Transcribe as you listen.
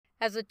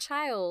As a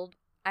child,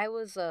 I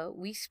was a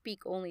we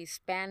speak only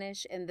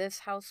Spanish in this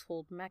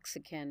household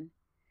Mexican,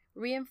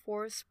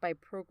 reinforced by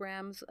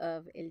programs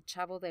of El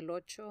Chavo del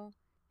Ocho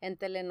and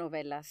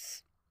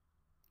telenovelas.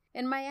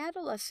 In my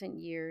adolescent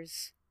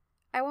years,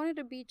 I wanted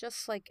to be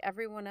just like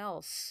everyone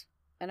else,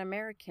 an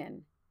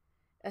American,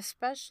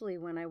 especially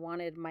when I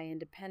wanted my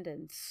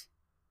independence.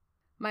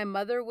 My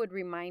mother would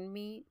remind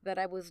me that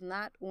I was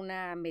not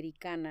una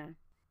americana.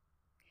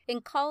 In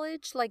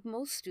college, like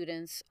most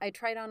students, I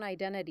tried on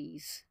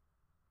identities,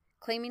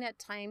 claiming at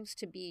times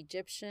to be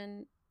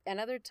Egyptian and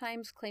other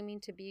times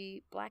claiming to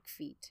be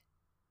Blackfeet.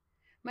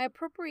 My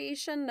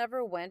appropriation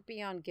never went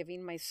beyond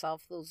giving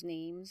myself those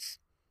names.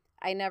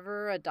 I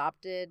never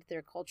adopted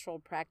their cultural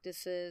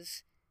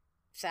practices.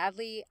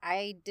 Sadly,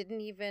 I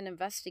didn't even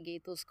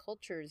investigate those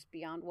cultures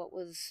beyond what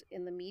was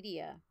in the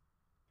media.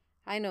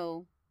 I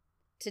know,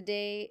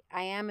 today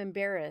I am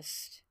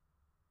embarrassed,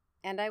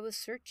 and I was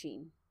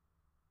searching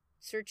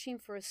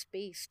for a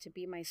space to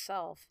be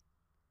myself,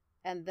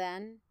 and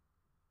then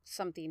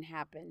something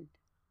happened.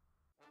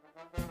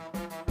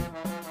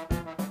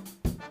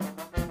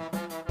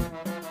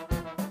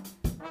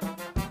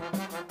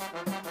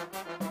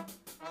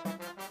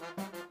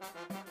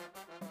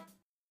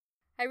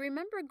 I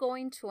remember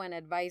going to an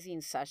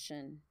advising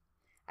session.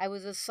 I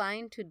was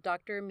assigned to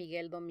Dr.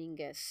 Miguel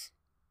Dominguez.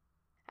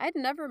 I'd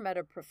never met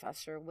a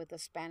professor with a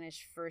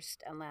Spanish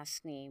first and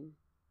last name.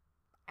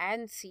 I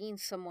hadn't seen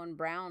someone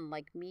brown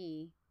like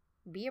me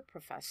be a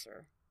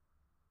professor.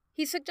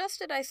 He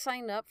suggested I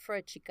sign up for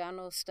a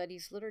Chicano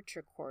Studies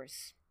Literature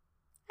course.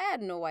 I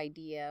had no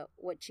idea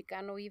what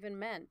Chicano even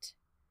meant.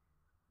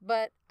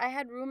 But I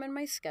had room in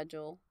my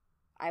schedule.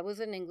 I was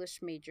an English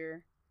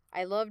major.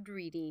 I loved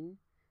reading.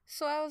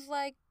 So I was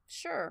like,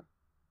 sure,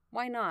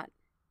 why not?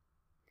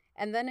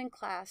 And then in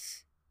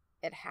class,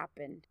 it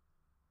happened.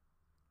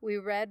 We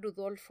read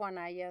Rodolfo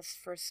Anaya's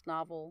first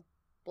novel,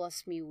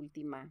 Bless Me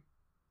Ultima.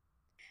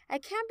 I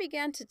can't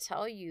begin to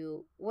tell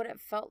you what it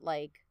felt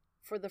like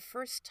for the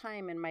first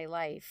time in my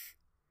life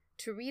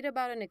to read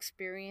about an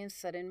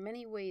experience that in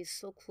many ways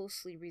so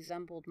closely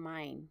resembled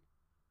mine.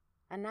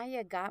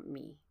 Anaya got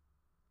me.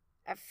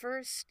 At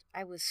first,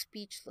 I was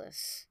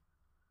speechless.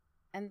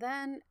 And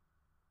then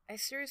I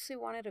seriously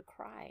wanted to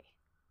cry.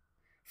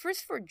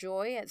 First for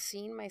joy at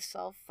seeing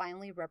myself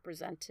finally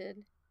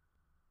represented,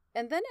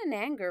 and then in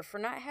anger for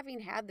not having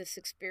had this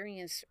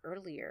experience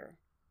earlier.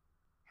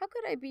 How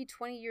could I be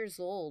 20 years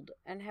old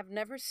and have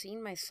never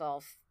seen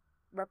myself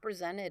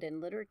represented in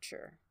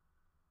literature?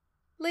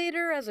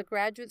 Later, as a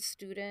graduate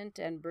student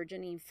and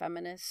burgeoning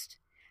feminist,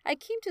 I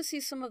came to see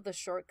some of the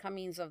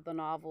shortcomings of the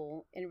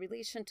novel in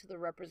relation to the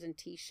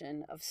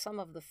representation of some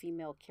of the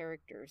female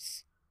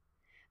characters.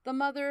 The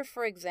mother,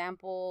 for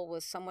example,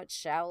 was somewhat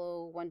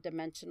shallow,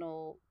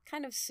 one-dimensional,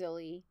 kind of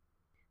silly.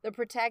 The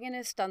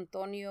protagonist,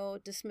 Antonio,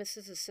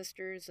 dismisses his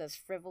sisters as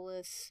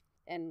frivolous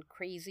and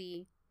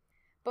crazy.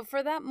 But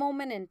for that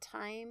moment in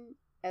time,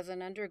 as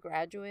an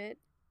undergraduate,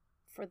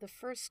 for the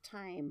first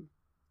time,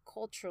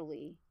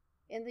 culturally,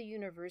 in the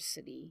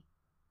university,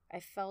 I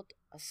felt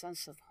a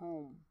sense of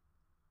home.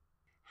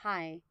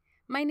 Hi,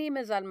 my name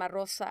is Alma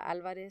Rosa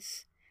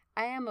Alvarez.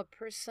 I am a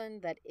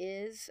person that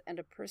is and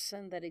a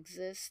person that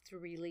exists through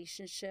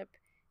relationship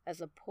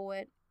as a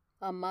poet,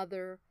 a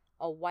mother,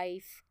 a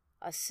wife,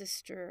 a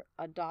sister,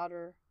 a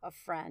daughter, a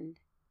friend.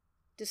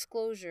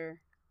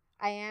 Disclosure,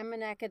 I am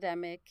an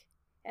academic,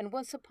 and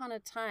once upon a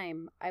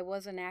time, I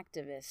was an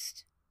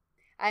activist.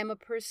 I am a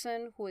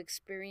person who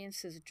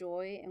experiences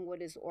joy in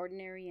what is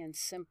ordinary and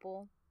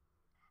simple.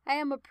 I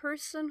am a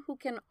person who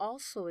can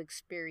also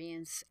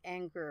experience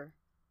anger,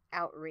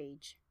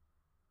 outrage.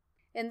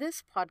 In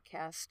this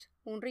podcast,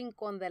 Un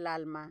Rincón del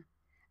Alma,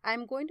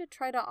 I'm going to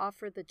try to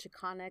offer the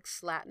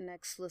Chicanx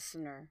Latinx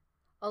listener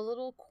a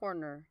little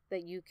corner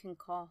that you can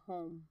call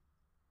home,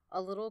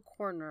 a little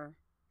corner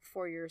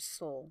for your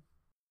soul.